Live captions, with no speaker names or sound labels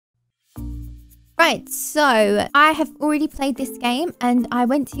Right, so I have already played this game and I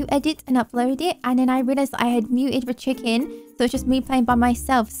went to edit and upload it, and then I realized I had muted the chicken, so it's just me playing by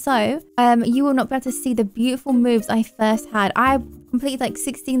myself. So you will not be able to see the beautiful moves I first had. I completed like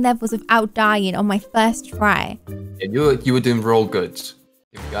 16 levels without dying on my first try. Yeah, you were doing real good.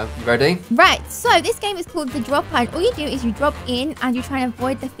 Here we go. You ready? Right, so this game is called The Dropper. All you do is you drop in and you try and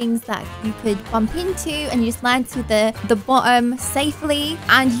avoid the things that you could bump into, and you just land to the bottom safely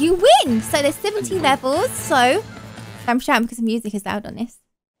and you win. So there's 70 levels. So I'm shouting because the music is loud on this.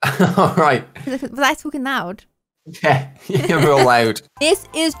 All right. Was I talking loud? Yeah, you're real loud. This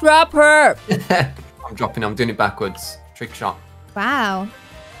is Dropper. I'm dropping. I'm doing it backwards. Trick shot. Wow.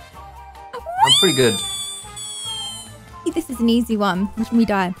 I'm pretty good. This is an easy one. Watch me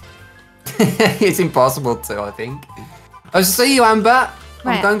die. It's impossible to, I think. I see you, Amber.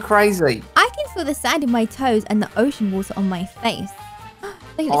 Right. I'm going crazy. I can feel the sand in my toes and the ocean water on my face.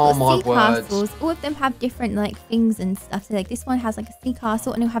 Like, Oh my sea word. castles. All of them have different like things and stuff. So like this one has like a sea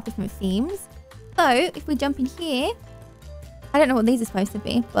castle and it'll have different themes. So if we jump in here, I don't know what these are supposed to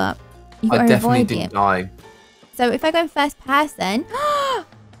be, but you I gotta definitely avoid didn't it. die. So if I go in first person,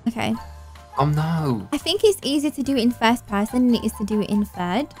 okay. Oh no. I think it's easier to do it in first person than it is to do it in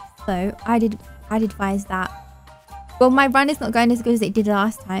third. So I'd advise that. Well, my run is not going as good as it did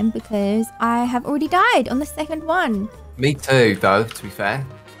last time because I have already died on the second one. Me too, though, to be fair.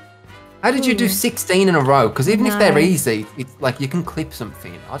 How did you do 16 in a row? Because even if they're easy, it's like you can clip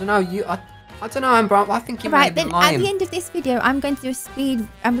something. I don't know. I don't know, Amber. I think you might be lying. At the end of this video, I'm going to do a speed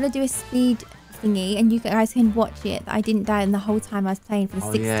thingy, and you guys can watch it. I didn't die in the whole time I was playing for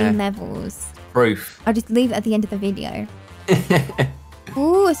the 16 levels. Proof. I'll just leave it at the end of the video.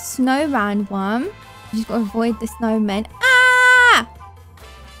 Ooh, a snowman one. You just got to avoid the snowmen. Ah!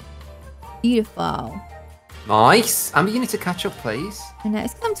 Beautiful. Nice. Amber, you need to catch up, please. I know,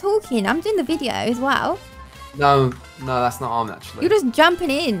 it's because I'm talking. I'm doing the video as well. No, that's not on, actually. You're just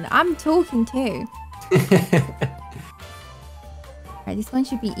jumping in. I'm talking too. Alright, this one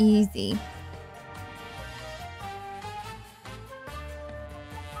should be easy.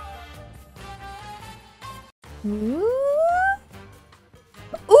 Ooh.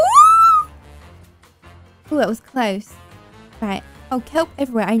 Ooh! Ooh, that was close. Right. Oh, kelp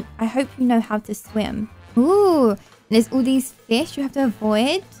everywhere. I hope you know how to swim. Ooh. And there's all these fish you have to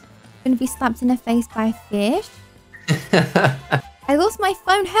avoid. Going to be slapped in the face by a fish. I lost my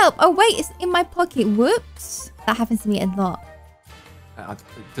phone. Help. Oh, wait. It's in my pocket. Whoops. That happens to me a lot. It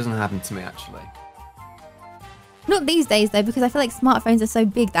doesn't happen to me, actually. Not these days, though, because I feel like smartphones are so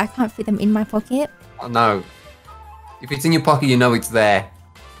big that I can't fit them in my pocket. Oh, no. If it's in your pocket, you know it's there.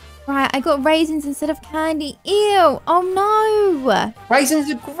 Right, I got raisins instead of candy. Ew. Oh, no.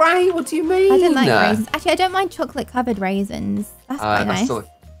 Raisins are great. What do you mean? I don't like raisins. Actually, I don't mind chocolate-covered raisins. That's quite nice.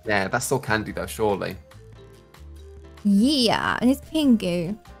 That's still candy, though, surely. Yeah, and it's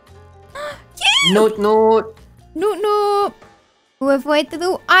Pingu. Yeah! No. We'll avoid the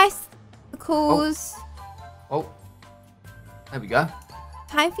little icicles. Oh. There we go.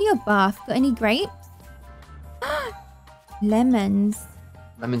 Time for your bath. Got any grapes? Lemons.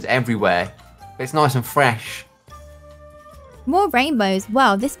 Lemons everywhere. But it's nice and fresh. More rainbows.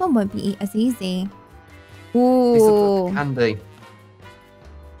 Wow, this one won't be as easy. Ooh. These look like candy.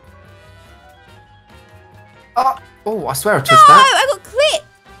 Oh, I swear I touched that. No, I got clipped.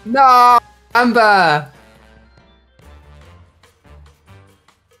 No, Amber.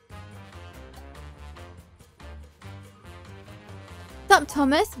 Stop,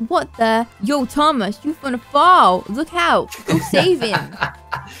 Thomas. What the? Yo, Thomas, you're gonna fall. Look out. Go save him.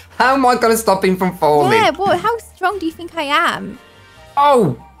 How am I going to stop him from falling? Yeah, boy, how strong do you think I am?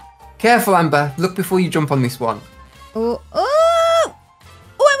 Oh, careful, Amber. Look before you jump on this one. Oh, I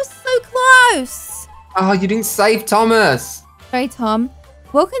was so close. Oh, you didn't save Thomas. Sorry, Tom.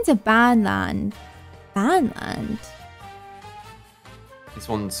 Welcome to Bandland. Bandland? This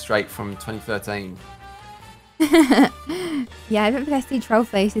one's straight from 2013. Yeah, I don't think I see troll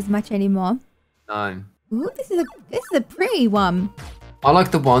faces much anymore. No. Ooh, this is a pretty one. I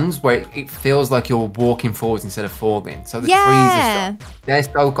like the ones where it feels like you're walking forwards instead of falling. So the trees are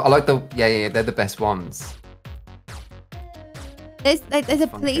so I like the they're the best ones. There's a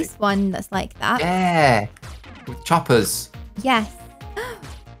police one that's like that. Yeah. With choppers. Yes.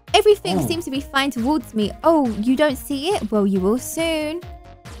 Everything seems to be fine towards me. Oh, you don't see it? Well, you will soon.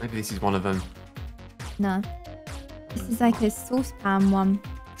 Maybe this is one of them. No. This is like a saucepan one.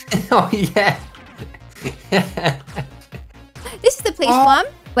 Oh, yeah. This is the police one.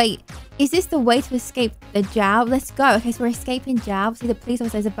 Wait, is this the way to escape the jail? Let's go. Okay, so we're escaping jail. See, the police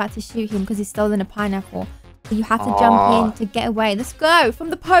officer is about to shoot him because he's stolen a pineapple. So you have to jump in to get away. Let's go from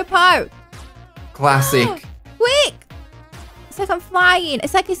the popo. Classic. Quick! It's like I'm flying.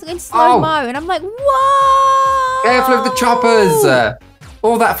 It's like it's in slow-mo. And I'm like, whoa! Careful of the choppers.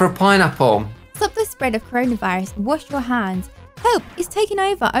 All that for a pineapple. Stop the spread of coronavirus. Wash your hands. Help! It's taking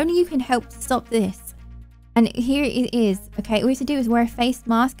over. Only you can help to stop this. And here it is. Okay, all you have to do is wear a face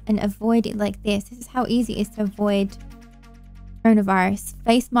mask and avoid it like this. This is how easy it is to avoid coronavirus.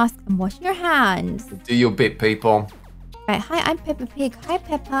 Face mask and wash your hands. Do your bit, people. Right, hi, I'm Peppa Pig. Hi,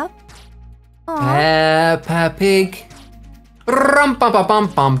 Peppa. Aww. Peppa Pig. Rum bum bum bum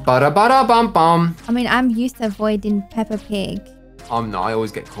bum bada bum bum. I mean, I'm used to avoiding Peppa Pig. I'm not. I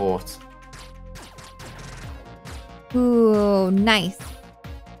always get caught. Ooh, nice.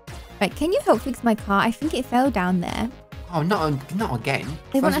 Right, can you help fix my car? I think it fell down there. Oh, not again.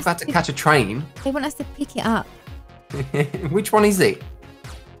 I want was us about to to- catch a train. They want us to pick it up. Which one is it?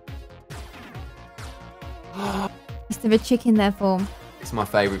 Is there a chicken there for? It's my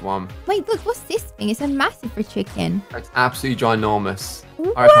favourite one. Wait, look, what's this thing? It's a massive for chicken. It's absolutely ginormous.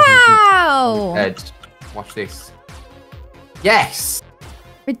 Wow! Edge. Watch this. Yes!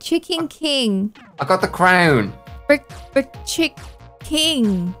 For Chicken King. I got the crown. For Chick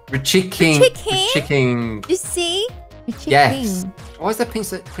King. For chicken. For chicken? Chicken. You see? For Chick Yes. King. Why is there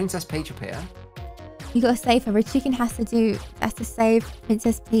Princess Peach up here? You gotta save her. A chicken has to save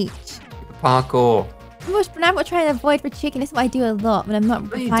Princess Peach. The parkour. But I'm not trying to avoid for chicken. This is what I do a lot when I'm not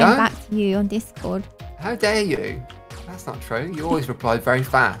No, you replying don't. back to you on Discord. How dare you? That's not true. You always replied very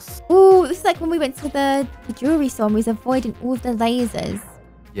fast. Ooh, this is like when we went to the jewelry store and we was avoiding all of the lasers.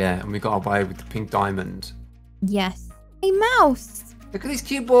 Yeah, and we got away with the pink diamond. Yes. Hey, mouse. Look at this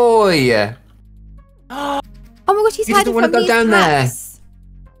cute boy. Oh my gosh, he's He doesn't hiding wanna from go these down there. cats.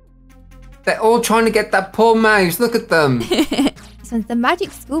 They're all trying to get that poor mouse. Look at them. So the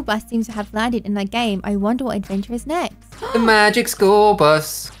magic school bus seems to have landed in the game. I wonder what adventure is next. The magic school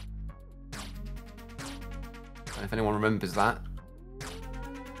bus. I don't know if anyone remembers that.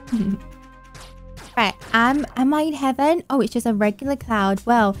 Right, am I in heaven? Oh, it's just a regular cloud.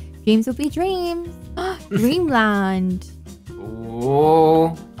 Well, dreams will be dreams. Dreamland.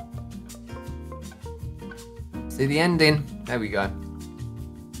 Oh. See the ending. There we go.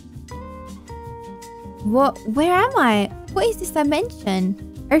 What? Where am I? What is this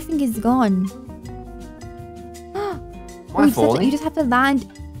dimension? Everything is gone. Am I falling? You just have to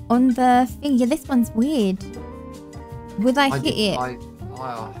land on the thing. Yeah, this one's weird. Would I hit it?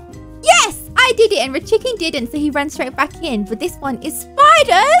 Yes! I did it and the chicken didn't, so he ran straight back in. But this one is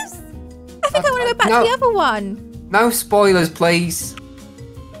spiders! I think I want to go back to the other one. No spoilers, please.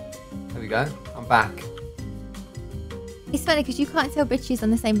 There we go. I'm back. It's funny because you can't tell bitches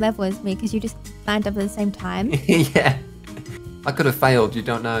on the same level as me because you just land up at the same time. Yeah. I could have failed, you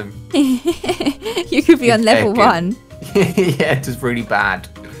don't know. You could be on level 1. Yeah, it was really bad.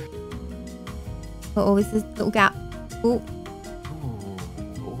 Oh, this is a little gap. Oh.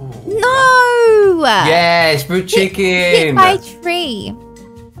 Ooh. No! Yes, for chicken. Hit by a tree.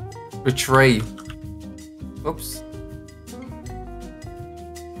 For tree. Oops.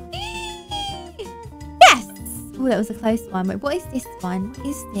 Yes! Oh, that was a close one. Wait, what is this one? What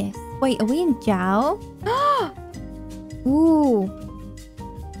is this? Wait, are we in jail? Ooh.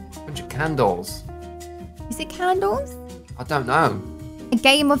 Bunch of candles. Is it candles? I don't know. A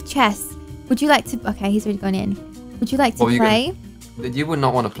game of chess. Would you like to... Okay, he's already gone in. Would you like to play? You would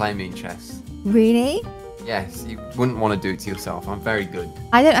not want to play me in chess. Really? Yes, you wouldn't want to do it to yourself. I'm very good.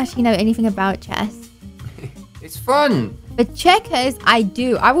 I don't actually know anything about chess. It's fun. But checkers, I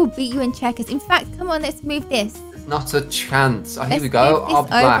do. I will beat you in checkers. In fact, come on, let's move this. There's not a chance. Oh, here Let's we go. move I'll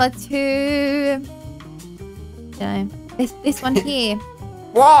this be over back. to... No, this one here.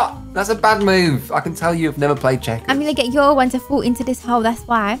 What? That's a bad move. I can tell you've never played checkers. I'm going to get your one to fall into this hole. That's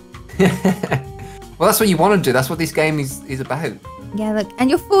why. Well, that's what you want to do. That's what this game is about. Yeah, look. And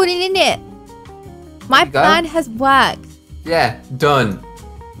you're falling in it. My plan has worked. Yeah, done.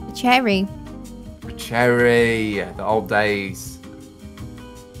 Cherry. Cherry, the old days.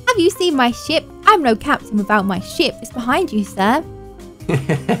 Have you seen my ship? I'm no captain without my ship. It's behind you, sir. They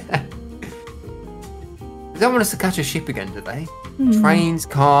don't want us to catch a ship again, do they? Trains,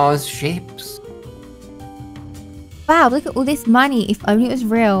 cars, ships. Wow, look at all this money. If only it was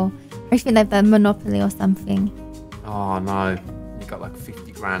real. I think they've done Monopoly or something. Oh no, you got like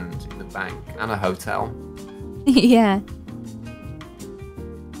 50 grand in the bank and a hotel. Yeah.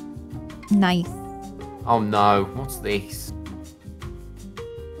 Nice. Oh no, what's this?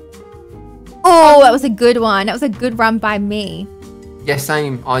 Oh, that was a good one. That was a good run by me. Yeah,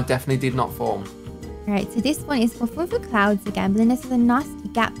 same. I definitely did not fall. Right, so this one is for the clouds again, but then there's a nasty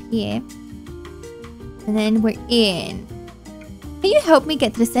gap here. And then we're in. Can you help me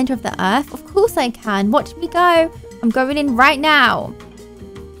get to the center of the earth? Of course I can. Watch me go. I'm going in right now.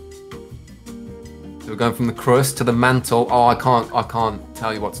 So we're going from the crust to the mantle. Oh, I can't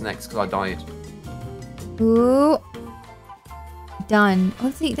tell you what's next because I died. Ooh. Done.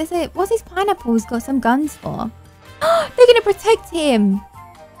 What's these pineapples got some guns for? They're gonna protect him.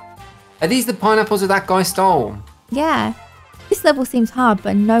 Are these the pineapples that guy stole? Yeah. This level seems hard,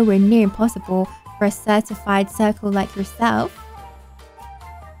 but nowhere near impossible for a certified circle like yourself.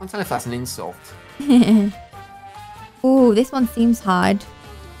 I don't know if that's an insult. Ooh, this one seems hard.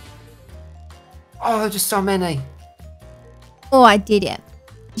 Oh, there's just so many. Oh, I did it.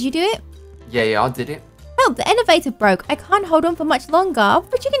 Did you do it? Yeah, I did it. Help, the elevator broke. I can't hold on for much longer.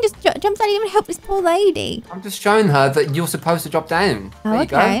 But you can just jump down and help this poor lady. I'm just showing her that you're supposed to drop down. Oh, there you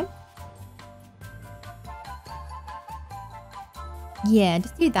okay. Go. Yeah,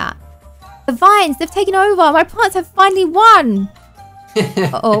 just do that. The vines, they've taken over. My plants have finally won.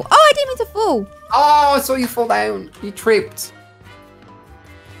 Uh-oh. Oh, I didn't mean to fall. Oh, I saw you fall down. You tripped.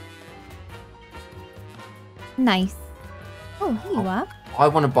 Nice. Oh, here you are. I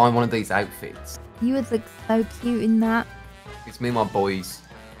want to buy one of these outfits. You would look so cute in that. It's me and my boys.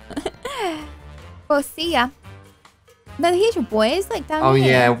 Well, see ya. No, here's your boys, like down Oh, here.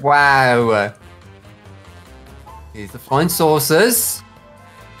 yeah. Wow. Here's the flying saucers.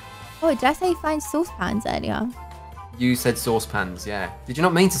 Oh, did I say flying saucepans earlier? You said saucepans, yeah. Did you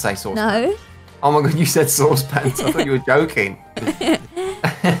not mean to say saucepans? No. Oh my god, you said saucepans. I thought you were joking.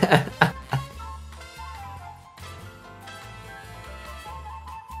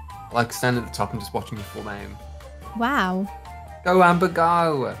 I like standing at the top and just watching you fall down. Wow. Go, Amber,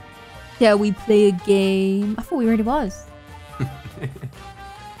 go. Shall we play a game? I thought we already was.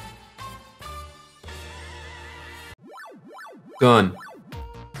 Done.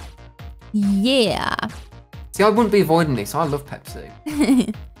 Yeah. See, I wouldn't be avoiding this. I love Pepsi.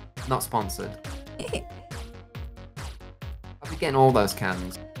 Not sponsored. I'll be getting all those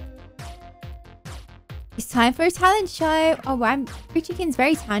cans. It's time for a talent show. Oh, Free Chicken's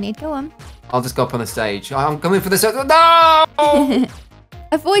very talented. Go on. I'll just go up on the stage. I'm coming for the... No!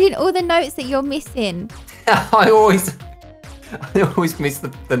 Avoiding all the notes that you're missing. I always miss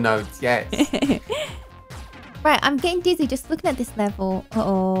the notes, yes. Right, I'm getting dizzy just looking at this level.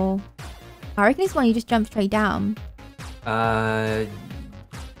 Uh-oh. I reckon this one you just jump straight down.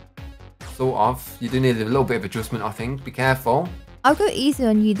 Sort of. You do need a little bit of adjustment, I think. Be careful. I'll go easy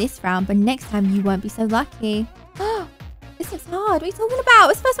on you this round, but next time you won't be so lucky. This looks hard. What are you talking about?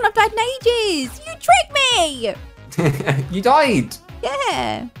 It's the first one I've died in ages. You tricked me! You died!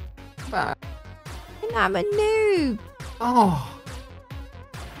 Yeah. Bad. And I'm a noob. Oh.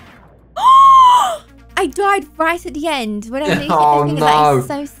 I died right at the end when I was Oh, thinking no. that is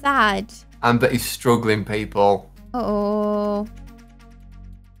so sad. Amber is struggling, people. Uh-oh.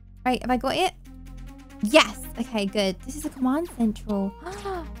 Right, have I got it? Yes. Okay, good. This is a command central.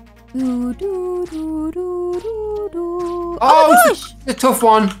 Do, do, do, do, do, do. Oh my gosh! It's a tough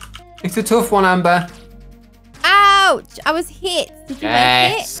one. It's a tough one, Amber. Ouch! I was hit. Did you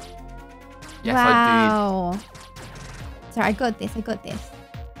make it? Yes, wow. Sorry, I got this.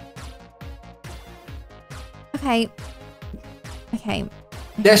 Okay. Okay.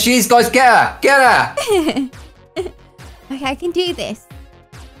 There she is, guys. Get her. Get her. Okay, I can do this.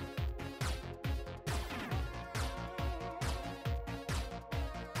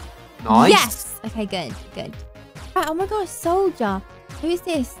 Nice. Yes. Okay, good. Right, oh my gosh, soldier. Who is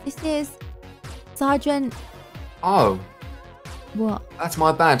this? This is Sergeant. Oh. What? That's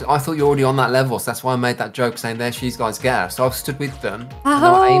my bad. I thought you were already on that level, so that's why I made that joke saying there she's guys get her. So I've stood with them. And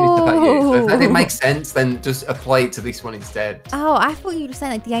now aim is about you. So if that didn't make sense, then just apply it to this one instead. Oh, I thought you were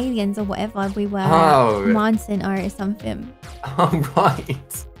saying like the aliens or whatever. We were command center or something. Oh,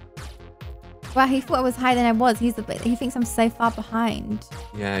 right. Wow, he thought I was higher than I was. He thinks I'm so far behind.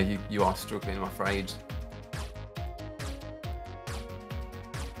 Yeah, you are struggling, I'm afraid.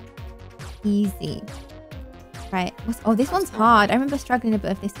 Easy. Right. Oh, this one's hard. I remember struggling a bit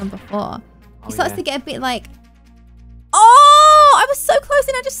with this one before. It starts to get a bit like... Oh! I was so close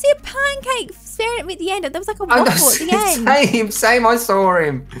and I just see a pancake staring at me at the end. There was like a waffle at the end. Same, I saw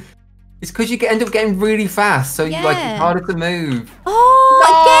him. It's because you end up getting really fast, so it's harder to move.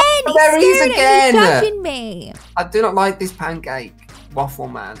 Oh, no, again! There he is again! He's judging me. I do not like this pancake. Waffle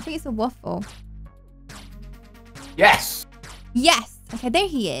man. I think it's a waffle. Yes! Yes! Okay, there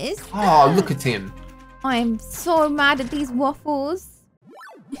he is. Oh, look at him. I'm so mad at these waffles.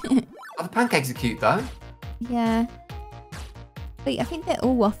 Oh, the pancakes are cute though. Yeah. Wait, I think they're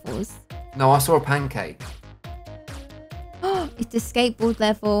all waffles. No, I saw a pancake. Oh, it's the skateboard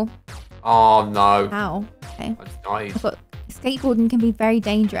level. Oh no. Ow. Okay. I just died. I've got this Skateboarding can be very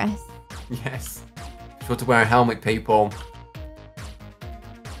dangerous. Yes. Be sure to wear a helmet, people.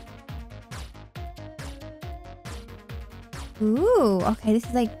 Ooh, okay, this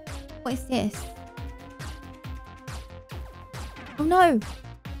is like, what is this? Oh no!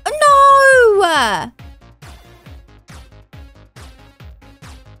 Oh no!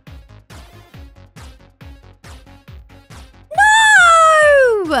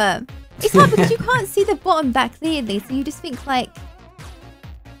 No! It's hard because you can't see the bottom that clearly, so you just think like,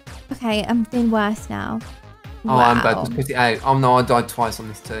 okay, I'm doing worse now. Oh, Wow. Amber, just put it out. Oh no, I died twice on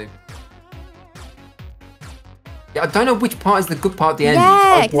this too. Yeah, I don't know which part is the good part at the end.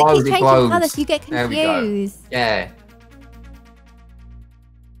 Yeah, It glows, because it keeps changing colours, you get There we go. confused. Yeah.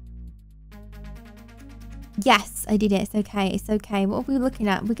 Yes, I did it. It's okay. It's okay. What are we looking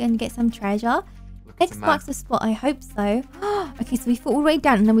at? We're going to get some treasure. Look at X the marks map. the spot. I hope so. Okay, so we fall all the way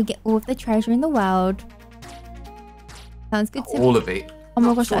down and then we get all of the treasure in the world. Sounds good to me. All of it. Oh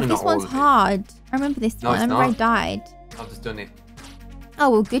my gosh, Surely this not all one's of it. hard. I remember this No, one. I it's remember I not. died. I've just done it. Oh,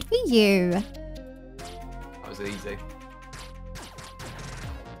 well, good for you. That was easy.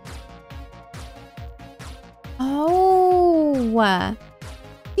 Oh.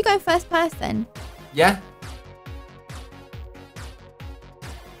 You go first person. Yeah?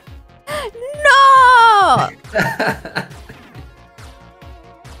 No!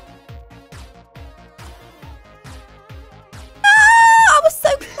 I was so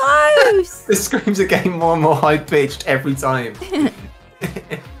close. The screams are getting more and more high pitched every time.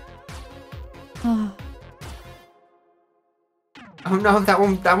 Oh. Oh no, that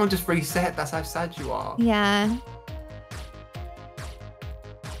one just reset. That's how sad you are. Yeah.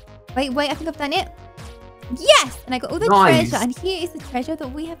 Wait, I think I've done it. Yes! And I got all the Nice. treasure. And here is the treasure that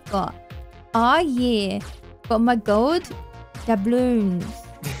we have got. Oh, yeah. Got my gold doubloons.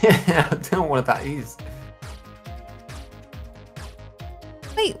 I don't know what that is.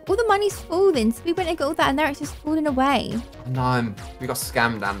 Wait, all the money's falling. So we went and got all that and now it's just falling away. No, we got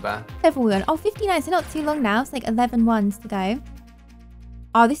scammed, Amber. Everyone. Oh, 59. So not too long now. It's like 11 ones to go.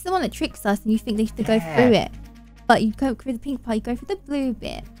 Oh, this is the one that tricks us and you think they have to go through it. But you go through the pink part, you go through the blue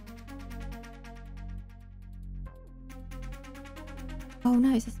bit. Oh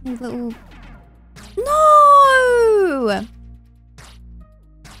no, it's a small little... No!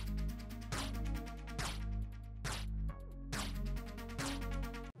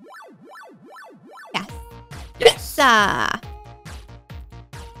 Yes. Yes. Pizza!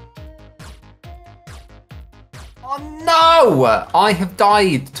 Oh no! I have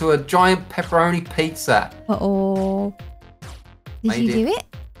died to a giant pepperoni pizza. Uh-oh. Did Made you it. do it?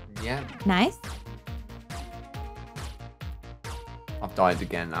 Yeah. Nice. I've died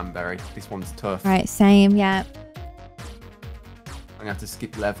again, Amberry. This one's tough. Right, same, yeah. I'm gonna have to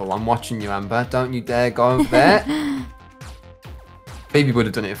skip level. I'm watching you, Amber. Don't you dare go over there. Phoebe would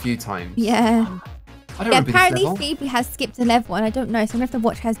have done it a few times. Yeah. I don't Yeah, remember this apparently level. Phoebe has skipped a level and I don't know, so I'm gonna have to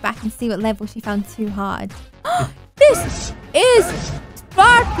watch hers back and see what level she found too hard. This is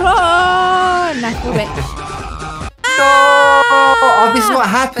Sparkle! That's the witch. No! Oh, this is what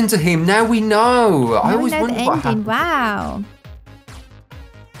happened to him. Now we know. I Now we always know the wondered what ending. happened. Wow.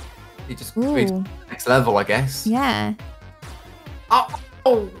 He just Ooh. reached the next level, I guess. Yeah.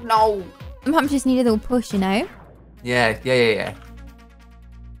 Oh no! Sometimes just need a little push, you know? Yeah.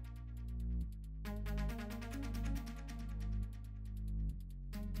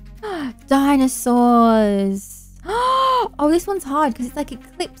 Dinosaurs. Oh, this one's hard because it's like it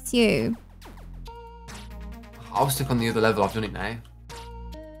clips you. I was stuck on the other level. I've done it now.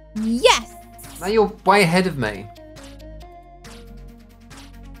 Yes! Now you're way ahead of me.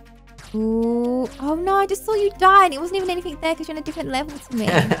 Ooh. Oh no, I just saw you die and it wasn't even anything there because you're on a different level to me.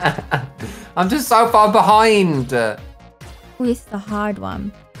 I'm just so far behind. Oh, this is the hard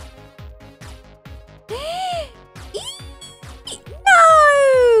one.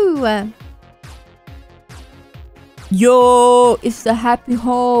 No! Yo, it's the happy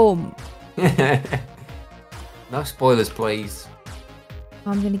home. No spoilers, please.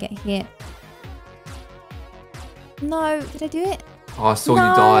 I'm gonna get hit. No, did I do it? Oh, I saw you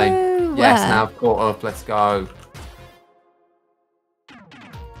No. die. Yes, now I've caught up. Let's go.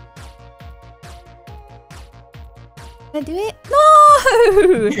 Did I do it?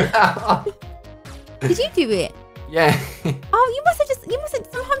 No! Yeah. Did you do it? Oh, you must have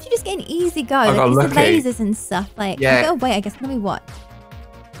sometimes you just get an easy go. Like got it's the lucky. lasers and stuff. Like, Yeah. oh wait, I guess let me watch.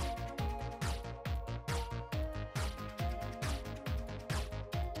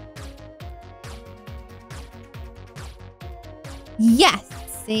 Yes!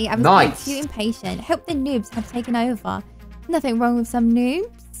 See, I was Nice. too impatient. Hope the noobs have taken over. Nothing wrong with some noobs.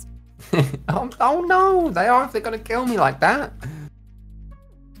 Oh no, they are if they're gonna kill me like that.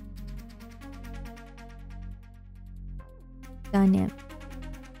 Done it.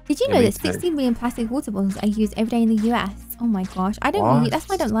 Did you Yeah, know me that too. 16 million plastic water bottles are used every day in the US? Oh my gosh. I don't really, that's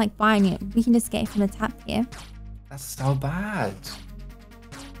why I don't like buying it. We can just get it from the tap here. That's so bad.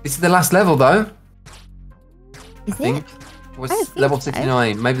 This is the last level, though. Is I think. it? Was I don't think level so.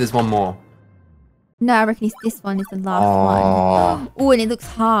 69. Maybe there's one more. No, I reckon it's this one is the last one. Oh, and it looks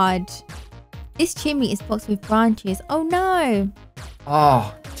hard. This chimney is blocked with branches. Oh no.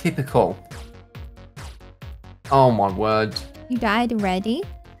 Oh, typical. Oh my word. You died already?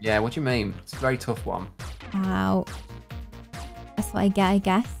 Yeah, what do you mean? It's a very tough one. Wow. That's what I get, I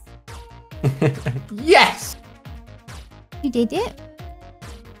guess. Yes! You did it?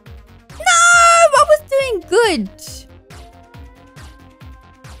 No! I was doing good.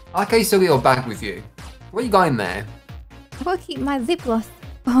 I like how you still got your bag with you. What are you got in there? I've got to keep my lip gloss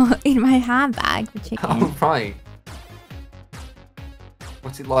in my handbag for chicken. Oh, right.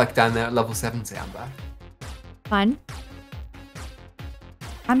 What's it like down there at level 70, Amber? Fun.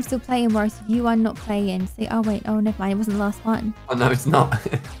 I'm still playing, whereas you are not playing. So, oh wait, oh never mind. It wasn't the last one. Oh, no, it's not.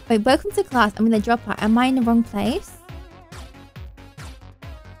 Wait, welcome to class. I'm in the dropout. Am I in the wrong place?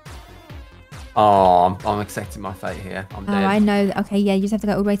 Oh, I'm accepting my fate here. I'm Oh, dead. I know. Okay, yeah, you just have to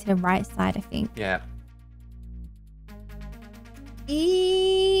go all the way to the right side, I think. Yeah.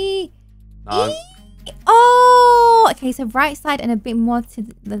 Eee. No. Eee. Oh, okay. So right side and a bit more to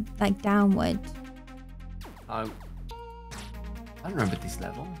the like downward. I don't remember this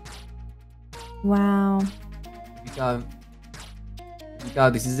level. Wow. Here we go. Here we go.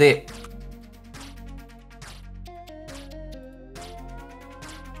 This is it.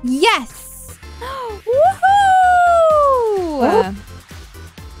 Yes. Woohoo! Oh.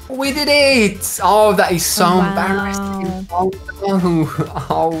 We did it! Oh, that is so Wow. embarrassing. Oh, no.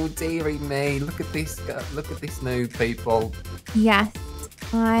 Oh, dearie me. Look at this. Look at this noob, people. Yes,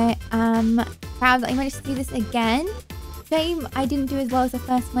 I am proud that I managed to do this again. Shame I didn't do as well as the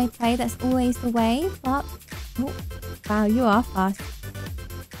first time I played. That's always the way. But, oh, wow, you are fast.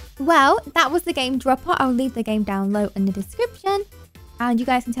 Well, that was the game dropper. I'll leave the game down low in the description. And you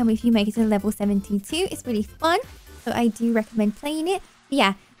guys can tell me if you make it to level 72. It's really fun. So I do recommend playing it. But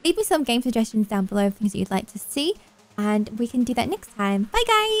yeah, leave me some game suggestions down below of things that you'd like to see. And we can do that next time. Bye,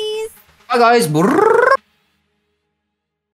 guys. Bye, guys.